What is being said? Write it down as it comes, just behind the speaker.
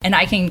and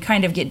I can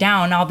kind of get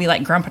down. I'll be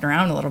like grumping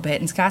around a little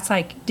bit. And Scott's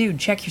like, dude,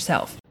 check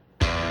yourself.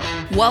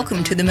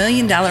 Welcome to the $1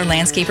 Million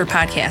Landscaper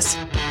Podcast.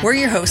 We're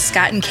your hosts,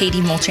 Scott and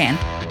Katie Mulchan,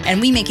 and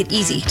we make it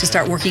easy to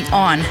start working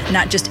on,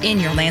 not just in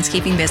your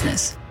landscaping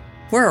business.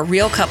 We're a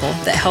real couple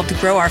that helped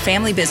grow our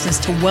family business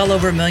to well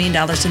over $1 million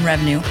in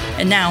revenue,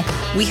 and now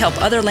we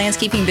help other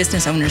landscaping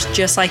business owners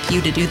just like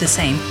you to do the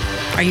same.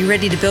 Are you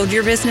ready to build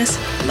your business?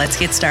 Let's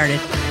get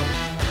started.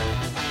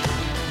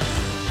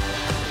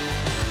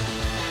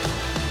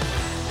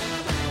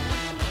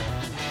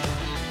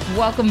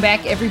 Welcome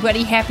back,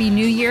 everybody. Happy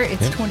New Year.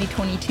 It's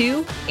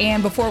 2022.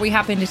 And before we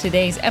hop into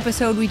today's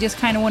episode, we just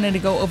kind of wanted to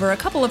go over a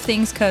couple of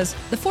things because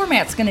the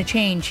format's going to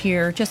change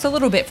here just a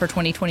little bit for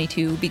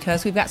 2022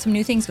 because we've got some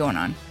new things going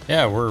on.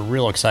 Yeah, we're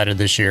real excited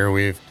this year.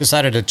 We've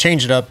decided to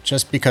change it up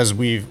just because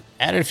we've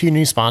added a few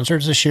new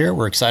sponsors this year.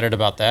 We're excited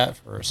about that.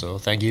 So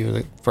thank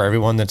you for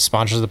everyone that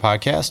sponsors the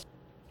podcast.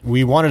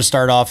 We wanted to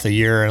start off the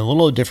year in a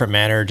little different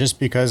manner just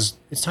because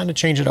it's time to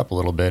change it up a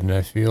little bit. And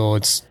I feel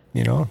it's,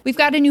 we've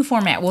got a new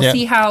format. We'll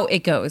see how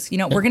it goes.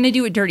 We're going to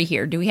do it dirty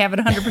here. Do we have it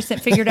 100%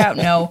 figured out?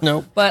 No.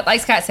 Nope. But like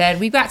Scott said,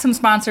 we've got some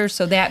sponsors,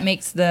 so that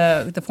makes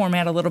the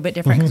format a little bit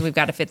different because we've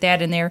got to fit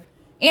that in there.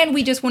 And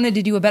we just wanted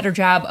to do a better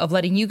job of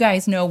letting you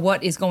guys know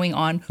what is going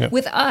on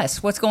with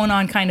us, what's going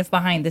on kind of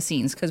behind the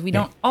scenes, because we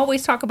don't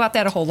always talk about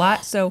that a whole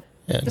lot. So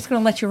just going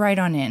to let you right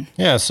on in.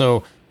 Yeah,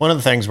 so one of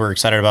the things we're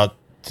excited about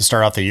to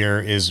start off the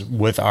year is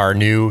with our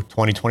new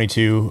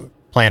 2022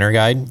 planner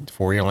guide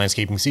for your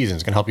landscaping season.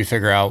 It's going to help you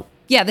figure out.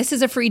 Yeah, this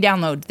is a free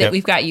download that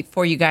we've got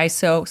for you guys.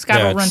 So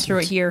Scott will run through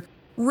it here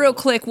real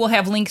quick. We'll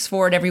have links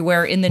for it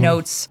everywhere in the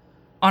notes,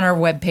 on our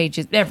web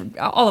pages,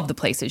 all of the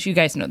places. You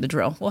guys know the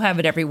drill. We'll have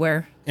it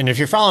everywhere. And if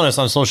you're following us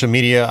on social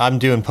media, I'm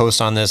doing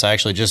posts on this. I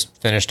actually just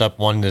finished up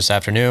one this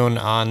afternoon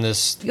on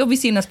this. You'll be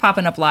seeing us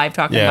popping up live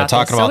talking about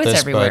this. So it's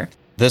everywhere. But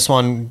this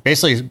one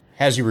basically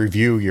has you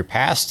review your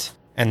past,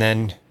 and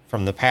then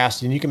from the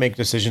past, and you can make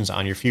decisions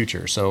on your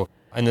future. So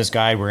in this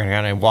guide, we're going to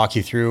kind of walk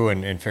you through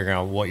and figure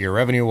out what your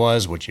revenue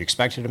was, what you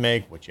expected to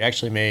make, what you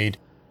actually made.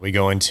 We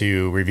go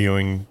into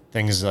reviewing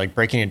things like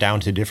breaking it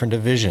down to different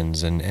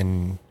divisions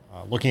and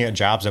looking at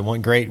jobs that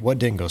went great, what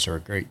didn't go so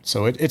great.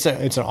 So it's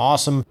an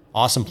awesome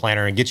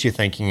planner. It gets you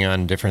thinking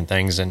on different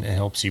things and it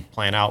helps you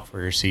plan out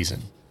for your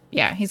season.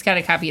 Yeah, he's got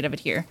a copy of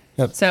it here.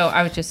 Yep. So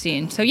I was just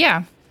seeing. So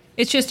yeah,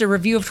 it's just a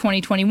review of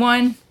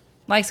 2021,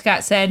 like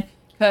Scott said.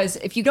 Because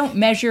if you don't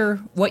measure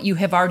what you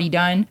have already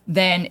done,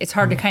 then it's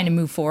hard to kind of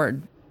move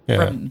forward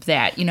from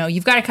that.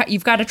 You've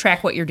got to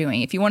track what you're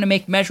doing. If you want to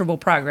make measurable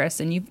progress,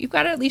 then you've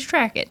got to at least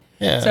track it.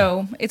 Yeah.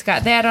 So it's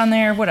got that on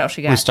there. What else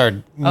you got?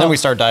 We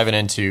start diving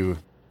into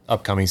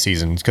upcoming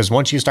seasons, because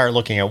once you start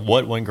looking at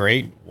what went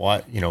great,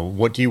 what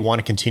do you want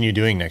to continue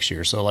doing next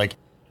year? So like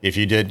if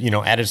you did,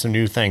 added some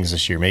new things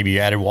this year, maybe you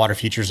added water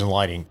features and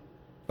lighting,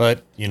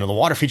 but the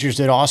water features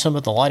did awesome,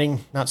 but the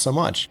lighting not so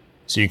much.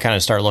 So you kind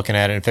of start looking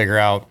at it and figure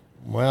out,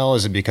 well,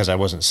 is it because I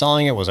wasn't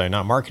selling it? Was I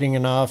not marketing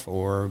enough?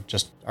 Or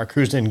just our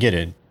crews didn't get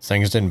it?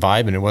 Things didn't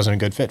vibe and it wasn't a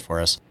good fit for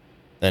us.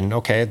 Then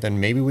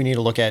maybe we need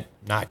to look at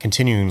not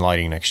continuing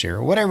lighting next year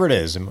or whatever it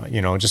is.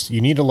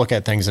 You need to look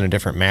at things in a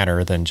different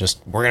manner than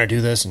just we're going to do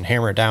this and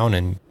hammer it down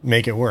and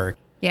make it work.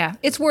 Yeah,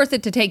 it's worth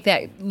it to take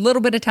that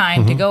little bit of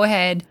time to go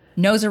ahead,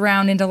 nose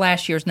around into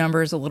last year's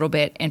numbers a little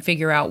bit and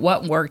figure out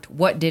what worked,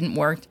 what didn't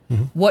work,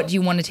 what do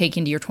you want to take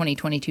into your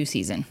 2022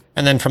 season.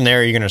 And then from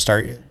there, you're going to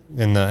start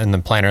in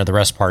the planner. The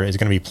rest part is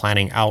going to be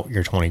planning out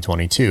your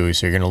 2022.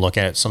 So you're going to look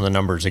at some of the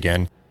numbers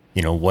again.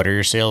 What are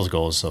your sales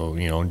goals? So,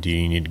 do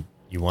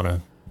you want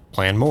to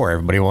plan more?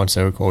 Everybody wants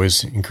to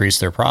always increase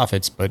their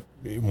profits. But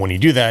when you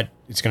do that,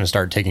 it's going to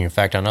start taking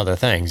effect on other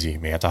things. You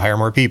may have to hire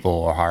more people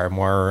or hire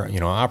more,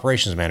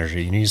 operations manager.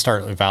 You need to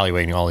start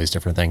evaluating all these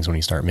different things when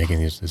you start making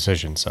these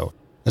decisions. So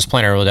this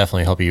planner will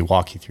definitely help you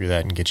walk you through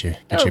that and get you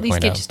at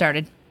least get you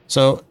started.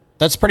 So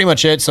that's pretty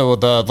much it. So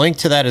the link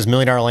to that is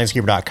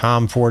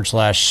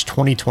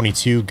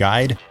milliondollarlandscaper.com/2022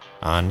 guide.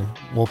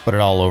 We'll put it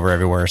all over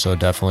everywhere. So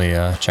definitely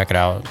check it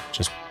out.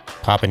 Just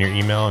pop in your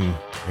email and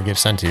it'll get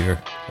sent to you.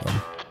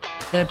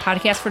 The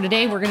podcast for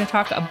today, we're going to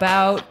talk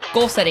about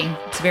goal setting.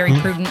 It's very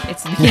prudent.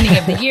 It's the beginning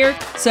of the year.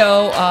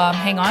 So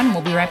hang on, and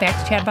we'll be right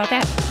back to chat about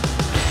that.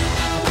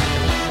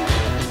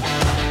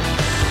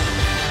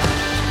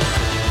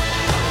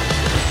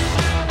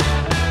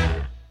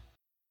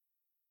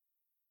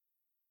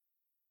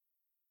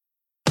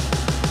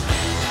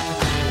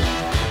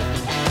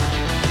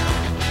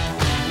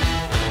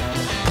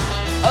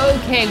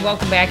 Okay,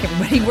 welcome back,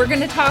 everybody. We're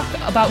going to talk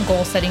about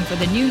goal setting for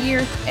the new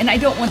year. And I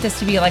don't want this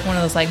to be like one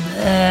of those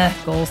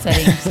goal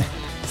setting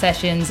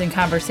sessions and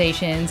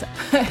conversations.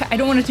 I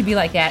don't want it to be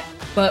like that.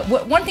 But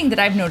one thing that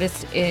I've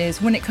noticed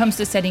is when it comes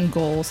to setting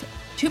goals,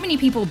 too many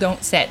people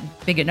don't set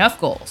big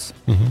enough goals.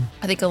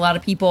 I think a lot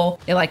of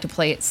people, they like to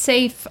play it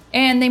safe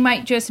and they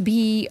might just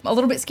be a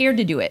little bit scared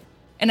to do it.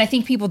 And I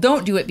think people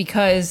don't do it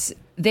because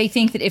they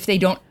think that if they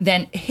don't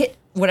then hit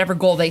whatever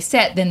goal they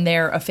set, then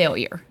they're a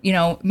failure. You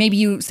know, maybe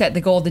you set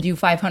the goal to do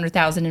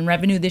 500,000 in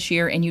revenue this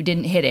year and you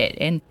didn't hit it.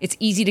 And it's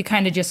easy to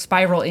kind of just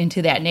spiral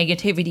into that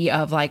negativity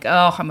of like,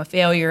 oh, I'm a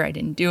failure. I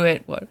didn't do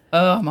it. What?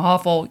 Oh, I'm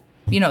awful.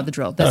 You know, the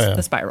drill. That's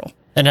the spiral.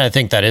 And I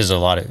think that is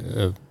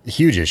a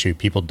huge issue.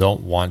 People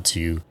don't want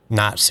to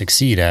not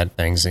succeed at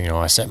things. You know,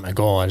 I set my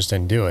goal, I just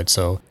didn't do it.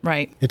 So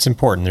it's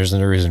important. There's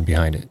no reason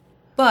behind it.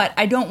 But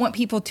I don't want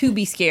people to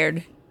be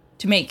scared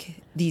to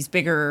make these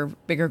bigger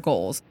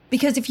goals.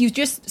 Because if you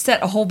just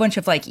set a whole bunch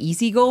of like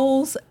easy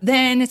goals,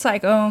 then it's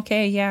like, oh,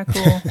 okay, yeah,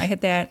 cool. I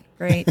hit that.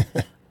 Great.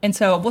 And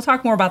so we'll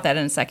talk more about that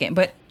in a second.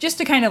 But just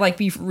to kind of like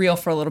be real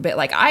for a little bit,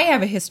 like I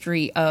have a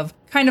history of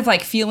kind of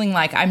like feeling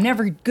like I'm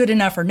never good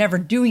enough or never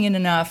doing it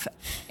enough.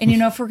 And, you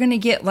know, if we're going to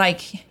get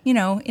like, you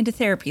know, into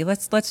therapy,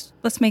 let's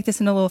make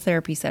this into a little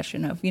therapy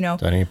session of, you know.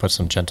 Do I need to put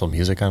some gentle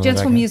music on?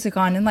 Gentle music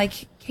on. And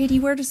like, Katie,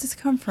 where does this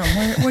come from?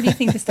 Where do you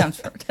think this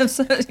stems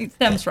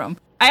from?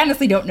 I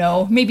honestly don't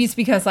know. Maybe it's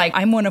because like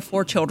I'm one of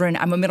 4 children.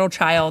 I'm a middle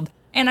child.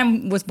 And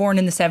I was born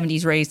in the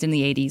 70s, raised in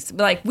the 80s.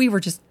 Like, we were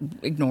just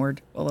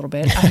ignored a little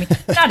bit. I mean,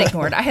 not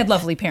ignored. I had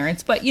lovely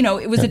parents, but, you know,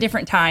 it was a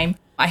different time.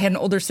 I had an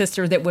older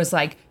sister that was,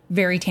 like,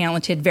 very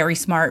talented, very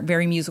smart,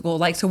 very musical.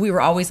 Like, so we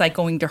were always, like,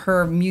 going to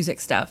her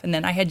music stuff. And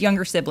then I had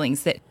younger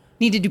siblings that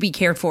needed to be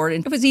cared for.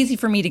 And it was easy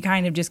for me to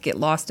kind of just get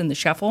lost in the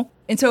shuffle.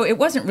 And so it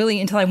wasn't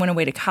really until I went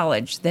away to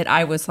college that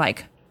I was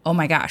like, oh,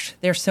 my gosh,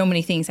 there's so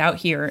many things out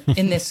here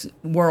in this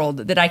world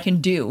that I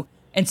can do.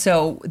 And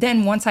so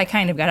then once I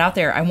kind of got out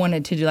there, I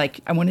wanted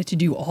to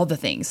do all the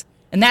things.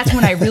 And that's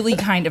when I really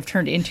kind of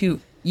turned into,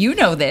 you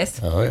know this,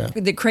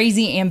 the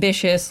crazy,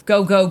 ambitious,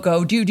 go,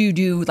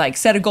 do, like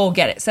set a goal,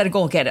 get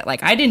it.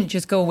 Like I didn't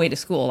just go away to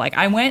school. Like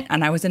I went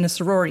and I was in a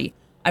sorority.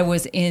 I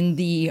was in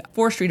the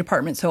forestry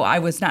department. So I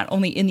was not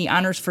only in the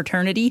honors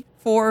fraternity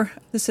for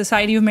the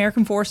Society of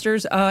American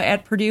Foresters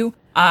at Purdue,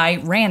 I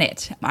ran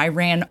it. I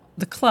ran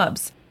the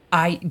clubs.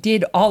 I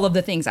did all of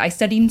the things. I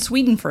studied in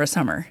Sweden for a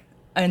summer.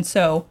 And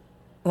so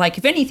like,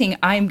 if anything,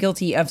 I'm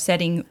guilty of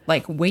setting,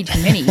 like, way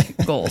too many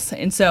goals.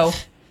 And so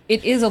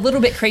it is a little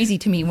bit crazy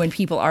to me when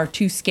people are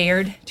too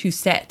scared to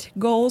set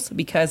goals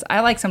because I,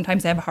 like,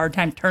 sometimes have a hard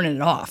time turning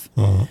it off.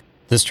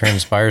 This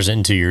transpires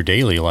into your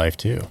daily life,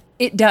 too.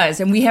 It does.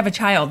 And we have a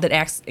child that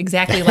acts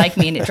exactly like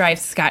me, and it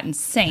drives Scott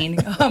insane.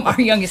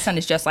 Our youngest son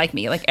is just like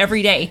me. Like,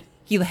 every day,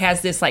 he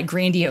has this, like,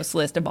 grandiose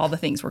list of all the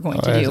things we're going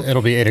to do.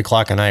 It'll be 8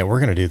 o'clock at night. We're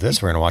going to do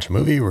this. We're going to watch a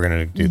movie. We're going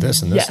to do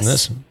this and this and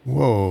this.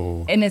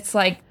 Whoa. And it's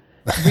like,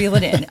 reel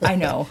it in. I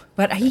know,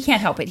 but he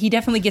can't help it. He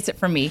definitely gets it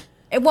from me.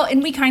 Well,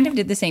 and we kind of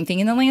did the same thing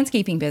in the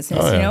landscaping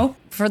business, you know,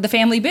 for the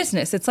family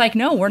business. It's like,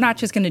 no, we're not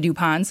just going to do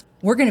ponds.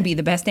 We're going to be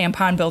the best damn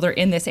pond builder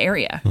in this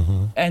area.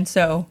 And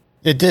so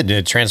it did.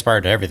 It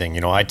transpired to everything. You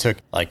know,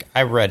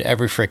 I read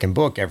every freaking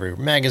book, every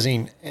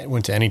magazine,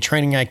 went to any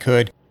training I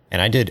could,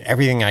 and I did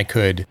everything I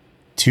could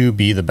to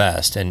be the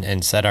best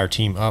and set our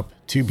team up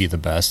to be the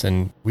best.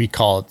 And we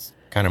call it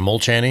kind of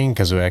Molchaning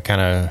because we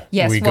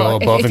go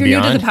above and beyond. If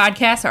you're new to the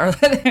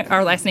podcast,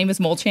 our last name is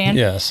Molchan.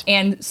 Yes.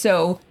 And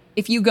so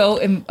if you go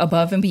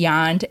above and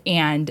beyond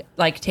and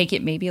like take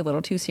it maybe a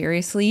little too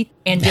seriously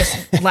and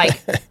just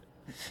like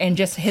and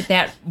just hit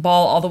that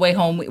ball all the way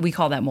home, we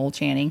call that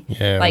Molchaning.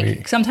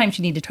 Yeah, sometimes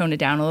you need to tone it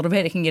down a little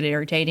bit. It can get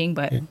irritating,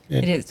 but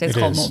it's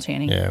called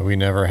Molchaning. Yeah, we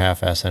never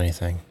half-ass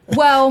anything.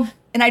 Well,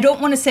 and I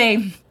don't want to say, I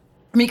mean,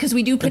 because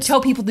we do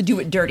tell people to do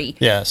it dirty.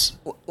 Yes.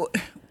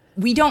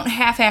 We don't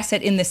half-ass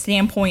it in the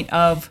standpoint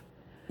of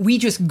we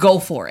just go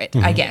for it,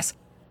 I guess.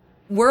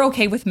 We're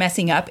okay with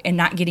messing up and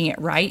not getting it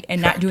right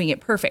and not doing it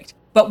perfect,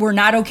 but we're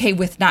not okay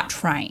with not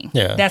trying.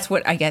 Yeah. That's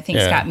what I think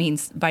Scott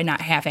means by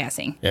not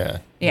half-assing. Yeah.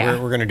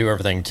 We're going to do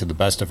everything to the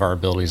best of our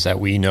abilities that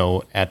we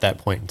know at that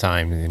point in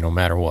time, no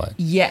matter what.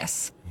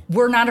 Yes.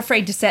 We're not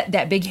afraid to set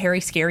that big,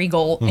 hairy, scary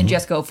goal and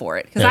just go for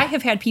it. Because I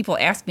have had people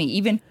ask me,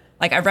 even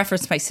like I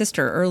referenced my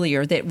sister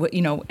earlier, that,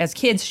 you know, as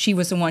kids, she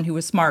was the one who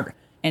was smart.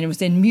 And it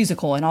was in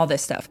musical and all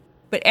this stuff.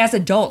 But as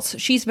adults,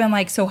 she's been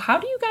like, so how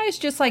do you guys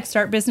just like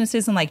start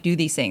businesses and like do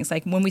these things?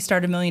 Like when we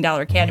started $1 Million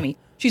Academy,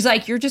 she's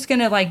like, you're just going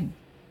to like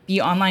be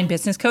online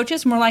business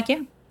coaches? And we're like,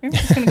 yeah, we're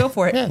just going to go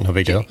for it. Yeah, no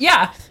big deal.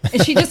 Yeah.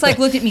 And she just like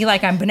looked at me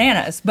like I'm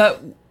bananas.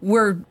 But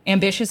we're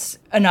ambitious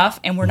enough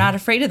and we're not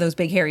afraid of those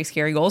big, hairy,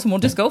 scary goals. And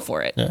we'll just go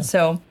for it. Yeah.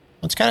 So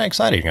it's kind of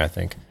exciting, I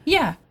think.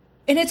 Yeah.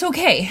 And it's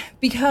okay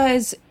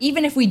because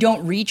even if we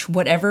don't reach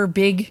whatever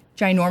big,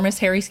 ginormous,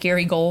 hairy,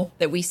 scary goal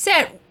that we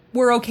set,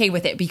 we're okay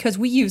with it because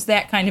we use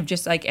that kind of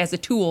just like as a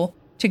tool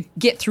to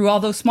get through all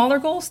those smaller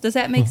goals. Does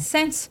that make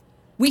sense?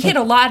 We hit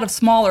a lot of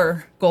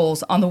smaller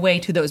goals on the way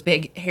to those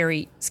big,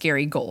 hairy,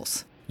 scary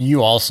goals.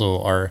 You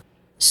also are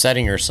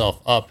setting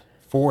yourself up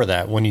for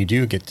that when you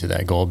do get to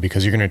that goal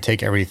because you're going to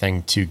take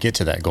everything to get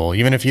to that goal,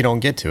 even if you don't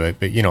get to it.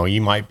 But, you know,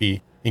 you might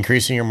be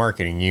increasing your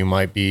marketing. You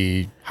might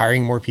be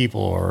hiring more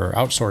people or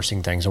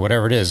outsourcing things or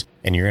whatever it is.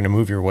 And you're going to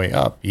move your way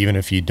up, even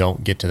if you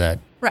don't get to that.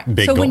 Right.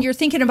 Big so goal. When you're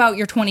thinking about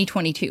your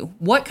 2022,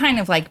 what kind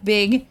of like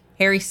big,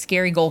 hairy,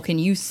 scary goal can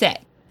you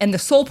set And the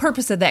sole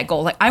purpose of that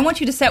goal, like I want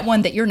you to set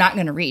one that you're not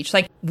going to reach.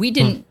 Like we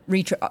didn't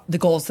reach the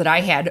goals that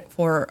I had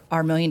for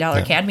our $1 Million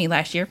Academy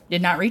last year.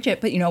 Did not reach it.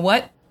 But you know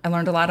what? I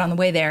learned a lot on the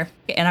way there.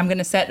 And I'm going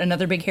to set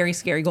another big, hairy,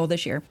 scary goal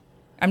this year.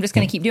 I'm just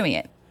going to keep doing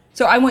it.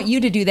 So I want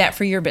you to do that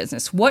for your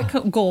business.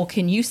 What goal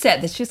can you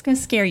set that's just going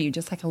to scare you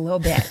just like a little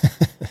bit?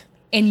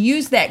 And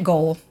use that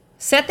goal.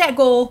 Set that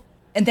goal.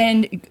 And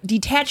then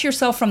detach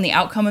yourself from the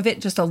outcome of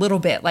it just a little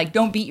bit. Like,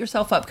 don't beat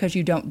yourself up because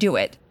you don't do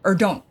it or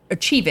don't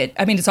achieve it.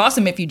 I mean, it's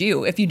awesome if you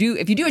do. If you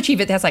do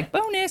achieve it, that's like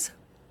bonus.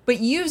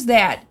 But use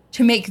that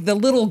to make the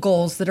little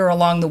goals that are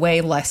along the way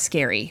less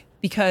scary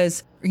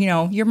because,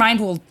 your mind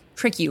will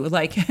trick you.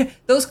 Like,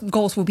 those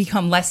goals will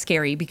become less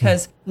scary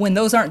because when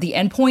those aren't the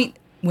end point,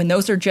 when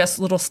those are just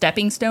little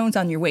stepping stones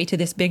on your way to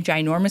this big,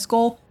 ginormous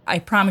goal, I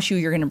promise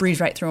you're going to breeze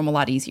right through them a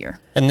lot easier.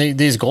 And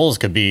these goals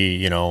could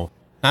be,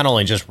 not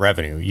only just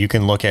revenue. You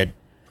can look at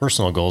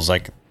personal goals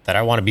like that.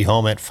 I want to be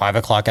home at 5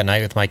 o'clock at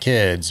night with my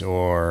kids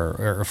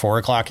or 4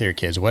 o'clock with your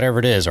kids, whatever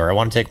it is. Or I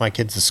want to take my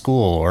kids to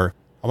school or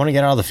I want to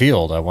get out of the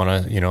field. I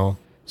want to,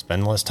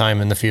 spend less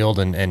time in the field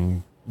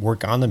and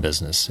work on the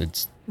business.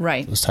 It's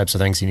right. Those types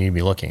of things you need to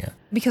be looking at.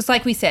 Because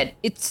like we said,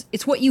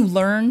 it's what you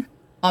learn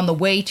on the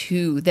way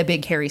to the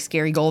big, hairy,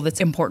 scary goal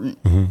that's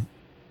important. Mm-hmm.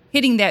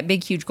 Hitting that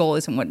big, huge goal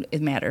isn't what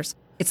it matters.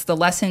 It's the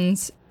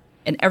lessons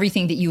and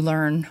everything that you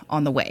learn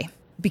on the way.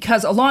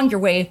 Because along your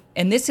way,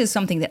 and this is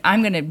something that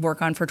I'm going to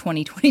work on for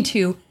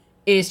 2022,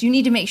 is you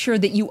need to make sure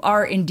that you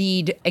are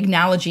indeed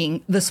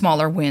acknowledging the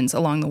smaller wins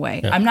along the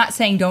way. Yeah. I'm not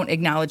saying don't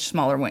acknowledge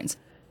smaller wins.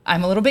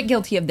 I'm a little bit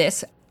guilty of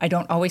this. I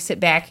don't always sit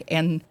back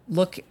and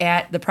look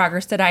at the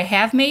progress that I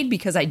have made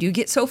because I do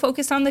get so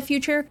focused on the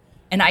future.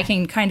 And I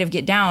can kind of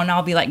get down.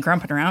 I'll be like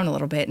grumping around a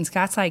little bit. And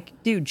Scott's like,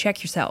 dude,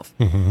 check yourself.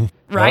 Mm-hmm.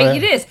 Right? Oh, yeah.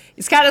 It is.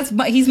 Scott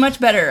he's much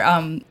better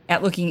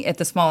at looking at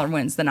the smaller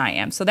wins than I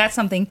am. So that's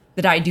something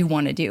that I do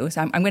want to do.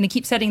 So I'm going to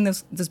keep setting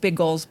those big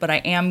goals, but I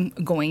am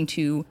going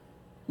to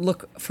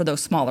look for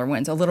those smaller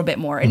wins a little bit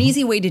more. Mm-hmm. An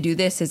easy way to do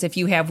this is if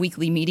you have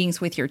weekly meetings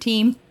with your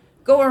team,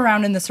 go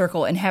around in the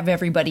circle and have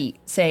everybody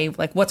say,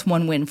 like, what's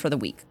one win for the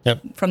week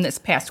from this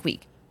past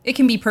week? It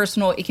can be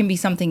personal. It can be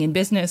something in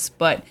business,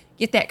 but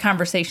get that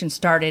conversation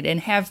started and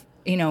have,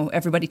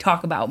 everybody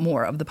talk about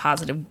more of the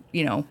positive,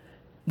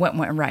 what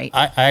went right.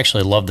 I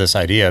actually love this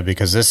idea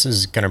because this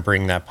is going to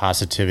bring that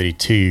positivity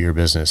to your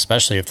business,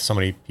 especially if so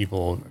many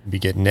people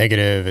get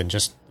negative and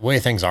just the way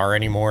things are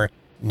anymore.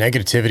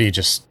 Negativity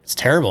it's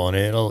terrible and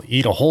it'll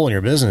eat a hole in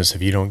your business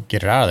if you don't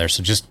get it out of there.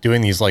 So just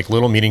doing these like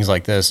little meetings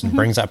like this and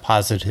brings that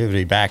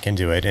positivity back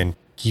into it and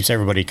keeps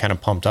everybody kind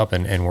of pumped up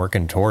and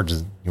working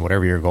towards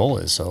whatever your goal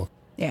is. So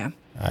yeah.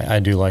 I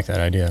do like that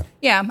idea.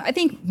 Yeah, I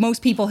think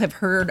most people have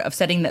heard of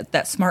setting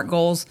that SMART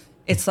goals.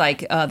 It's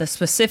like the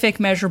specific,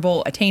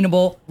 measurable,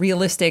 attainable,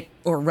 realistic,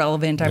 or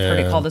relevant, I've heard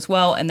it called as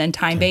well, and then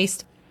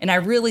time-based. And I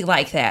really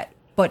like that.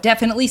 But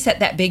definitely set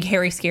that big,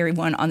 hairy, scary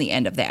one on the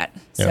end of that.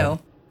 Yeah. So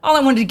all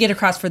I wanted to get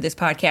across for this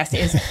podcast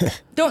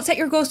is don't set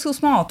your goals too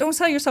small. Don't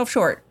sell yourself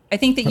short. I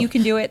think that you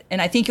can do it,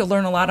 and I think you'll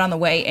learn a lot on the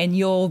way, and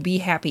you'll be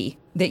happy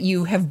that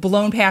you have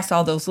blown past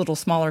all those little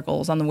smaller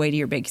goals on the way to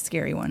your big,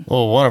 scary one.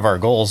 Well, one of our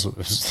goals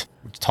was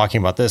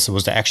talking about this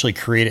was to actually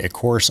create a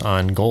course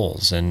on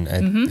goals, and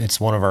it's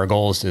one of our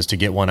goals is to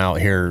get one out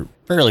here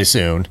fairly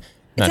soon.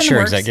 Not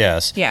sure exact,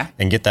 yes. Yeah.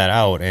 And get that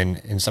out, and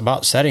it's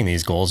about setting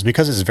these goals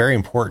because it's very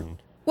important.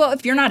 Well,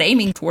 if you're not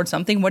aiming towards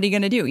something, what are you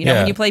going to do?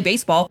 When you play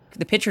baseball,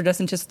 the pitcher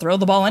doesn't just throw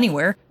the ball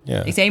anywhere.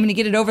 Yeah. He's aiming to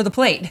get it over the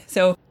plate.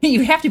 So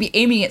you have to be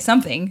aiming at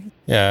something.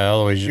 Yeah,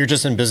 otherwise you're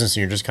just in business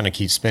and you're just going to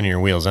keep spinning your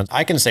wheels. And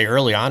I can say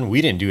early on,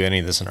 we didn't do any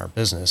of this in our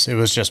business. It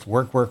was just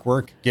work,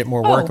 get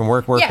more work and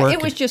work. Yeah,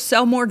 it was just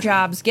sell more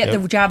jobs, get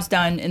the jobs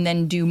done, and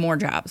then do more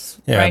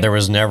jobs. Yeah, right? There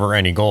was never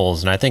any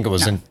goals. And I think it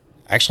was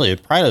actually,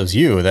 probably it was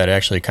you that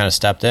actually kind of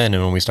stepped in.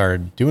 And when we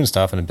started doing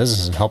stuff in the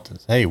business and helped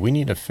us, hey, we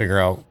need to figure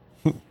out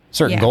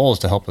certain goals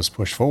to help us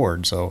push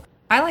forward. So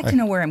I like to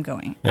know where I'm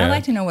going. I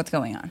like to know what's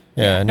going on.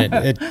 Yeah, and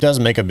it does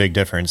make a big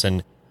difference.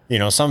 And,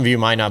 some of you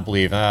might not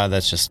believe,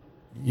 that's just,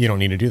 you don't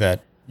need to do that.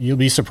 You'll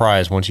be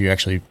surprised once you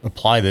actually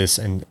apply this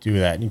and do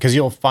that because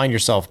you'll find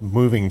yourself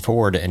moving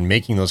forward and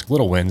making those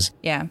little wins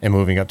and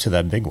moving up to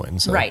that big win.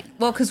 So. Right.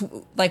 Well, because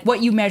like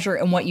what you measure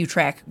and what you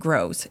track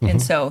grows. Mm-hmm.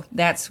 And so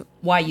that's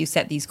why you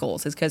set these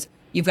goals is because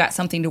you've got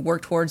something to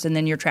work towards and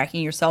then you're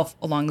tracking yourself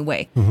along the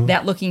way. Mm-hmm.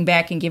 That looking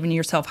back and giving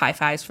yourself high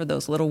fives for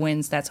those little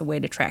wins, that's a way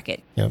to track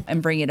it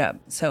and bring it up.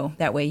 So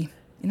that way,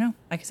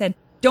 like I said,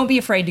 don't be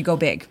afraid to go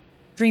big.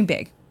 Dream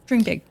big.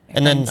 Dream big.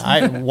 And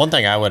then one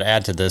thing I would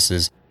add to this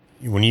is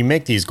when you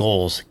make these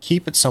goals,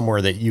 keep it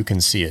somewhere that you can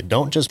see it.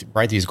 Don't just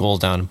write these goals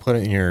down and put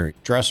it in your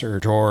dresser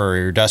drawer or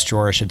your desk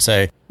drawer, I should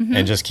say,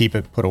 and just keep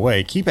it put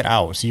away. Keep it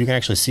out so you can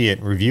actually see it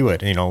and review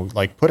it.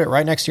 Like put it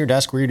right next to your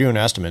desk where you're doing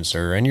estimates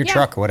or in your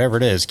truck or whatever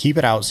it is. Keep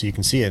it out so you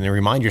can see it and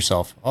remind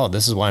yourself, oh,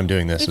 this is why I'm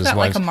doing this. We've got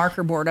like a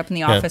marker board up in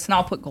the office and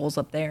I'll put goals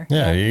up there.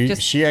 Yeah,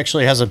 she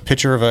actually has a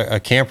picture of a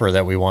camper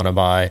that we want to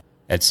buy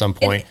at some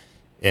point.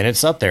 And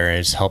it's up there. It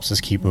just helps us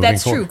keep moving forward.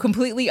 That's true.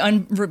 Completely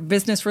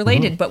business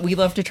related, but we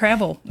love to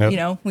travel.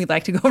 Yep. We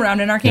like to go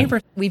around in our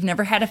camper. We've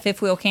never had a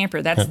fifth wheel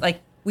camper. That's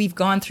like we've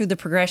gone through the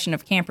progression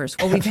of campers.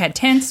 Well, we've had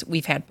tents.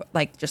 We've had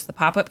like just the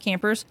pop-up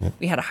campers. Yep.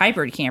 We had a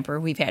hybrid camper.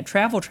 We've had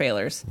travel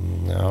trailers.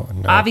 No.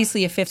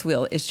 Obviously, a fifth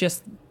wheel is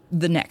just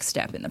the next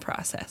step in the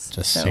process.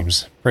 Just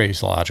seems pretty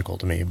logical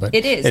to me. But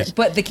it is.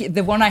 But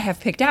the one I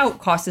have picked out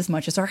costs as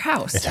much as our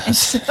house. It does.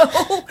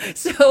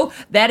 So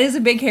that is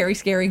a big, hairy,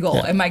 scary goal.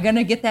 Yeah. Am I going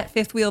to get that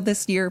fifth wheel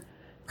this year?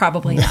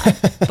 Probably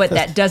not. But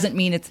that doesn't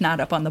mean it's not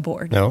up on the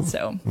board. No,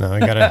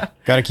 I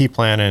gotta keep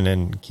planning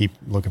and keep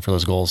looking for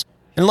those goals.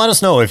 And let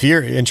us know if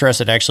you're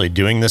interested in actually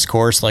doing this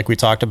course like we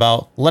talked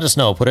about. Let us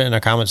know. Put it in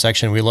a comment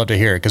section. We'd love to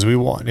hear it because we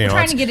want, We're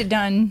trying to get it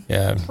done.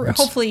 Yeah.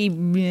 Hopefully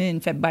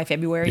by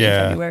February.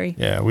 Yeah. In February.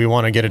 Yeah. We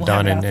want to get it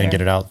done and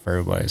get it out for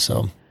everybody.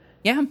 So,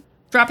 yeah.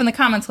 Drop in the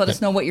comments. Let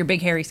us know what your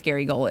big, hairy,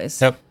 scary goal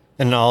is. Yep.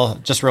 And I'll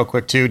just real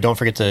quick too. Don't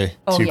forget to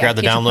grab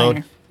the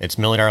download. It's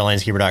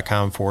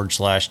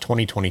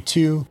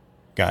milliondollarlandscaper.com/2022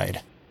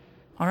 guide.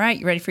 All right.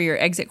 You ready for your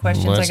exit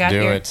questions? Let's I got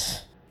do here?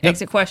 It.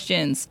 Exit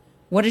questions.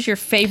 What is your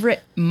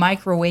favorite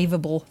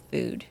microwavable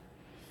food?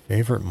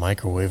 Favorite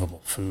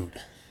microwavable food?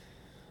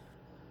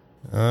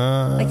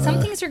 Like some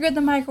things are good in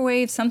the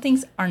microwave. Some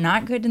things are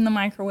not good in the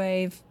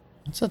microwave.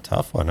 It's a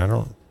tough one. I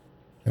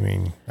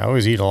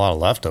always eat a lot of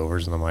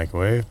leftovers in the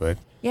microwave, but...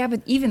 Yeah,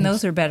 but even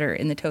those are better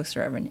in the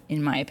toaster oven,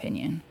 in my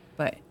opinion.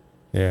 But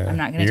yeah, I'm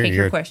not going to take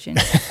your question.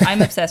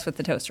 I'm obsessed with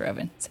the toaster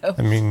oven. So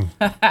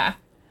I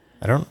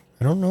don't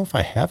know if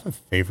I have a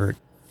favorite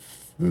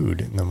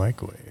food in the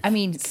microwave.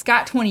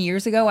 Scott, 20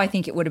 years ago, I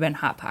think it would have been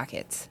Hot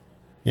Pockets.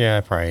 Yeah,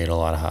 I probably ate a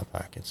lot of Hot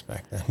Pockets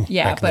back then.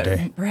 Yeah,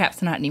 but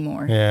perhaps not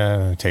anymore.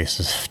 Yeah, the taste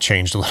has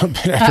changed a little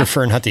bit. I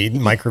prefer not to eat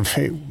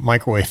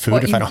microwave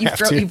food if I don't have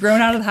to. You've grown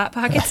out of the Hot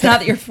Pockets now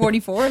that you're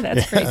 44?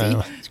 That's crazy.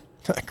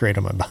 It's not great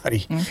on my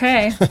body.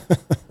 Okay.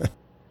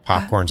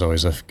 Popcorn's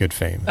always a good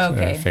favorite.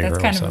 That's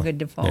kind of a good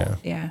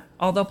default. Yeah.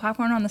 Although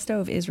popcorn on the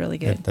stove is really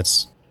good. Yeah,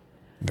 that's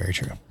very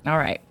true. All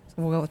right. So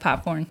we'll go with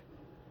popcorn.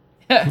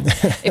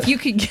 If you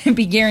could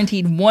be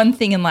guaranteed one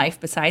thing in life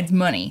besides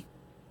money,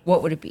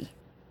 what would it be?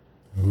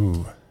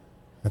 Ooh,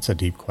 that's a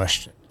deep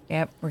question.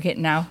 Yep,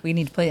 we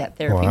need to play that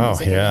therapy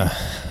music. Yeah.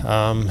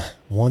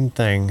 One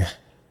thing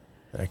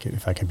that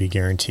if I could be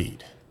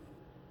guaranteed.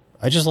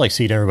 I just like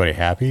seeing everybody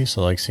happy.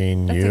 So like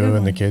seeing you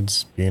and the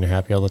kids being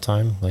happy all the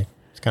time. Like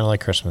it's kind of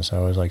like Christmas. I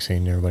always like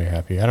seeing everybody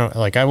happy.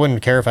 I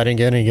wouldn't care if I didn't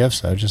get any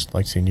gifts. I just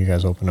like seeing you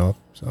guys open up.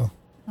 So.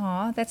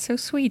 Aw, that's so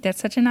sweet. That's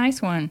such a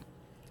nice one.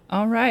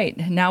 All right.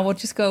 Now we'll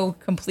just go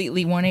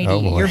completely 180.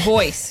 Oh, boy. Your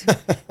voice.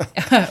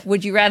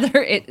 Would you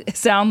rather it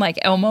sound like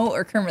Elmo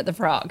or Kermit the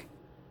Frog?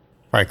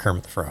 Probably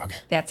Kermit the Frog.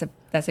 That's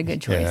a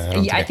good choice.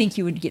 Yeah, I think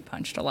you would get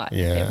punched a lot.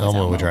 Yeah,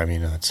 Elmo would drive me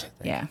nuts.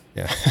 Yeah.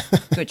 Yeah.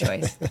 Good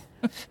choice.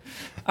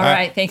 All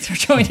right. Thanks for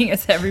joining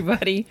us,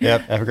 everybody.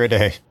 Yep. Have a great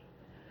day.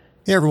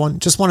 Hey, everyone.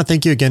 Just want to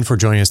thank you again for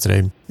joining us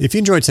today. If you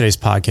enjoyed today's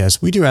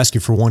podcast, we do ask you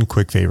for one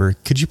quick favor.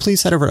 Could you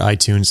please head over to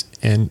iTunes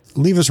and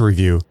leave us a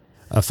review?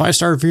 A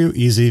 5-star review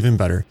is even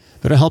better,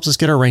 but it helps us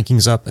get our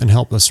rankings up and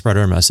help us spread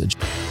our message.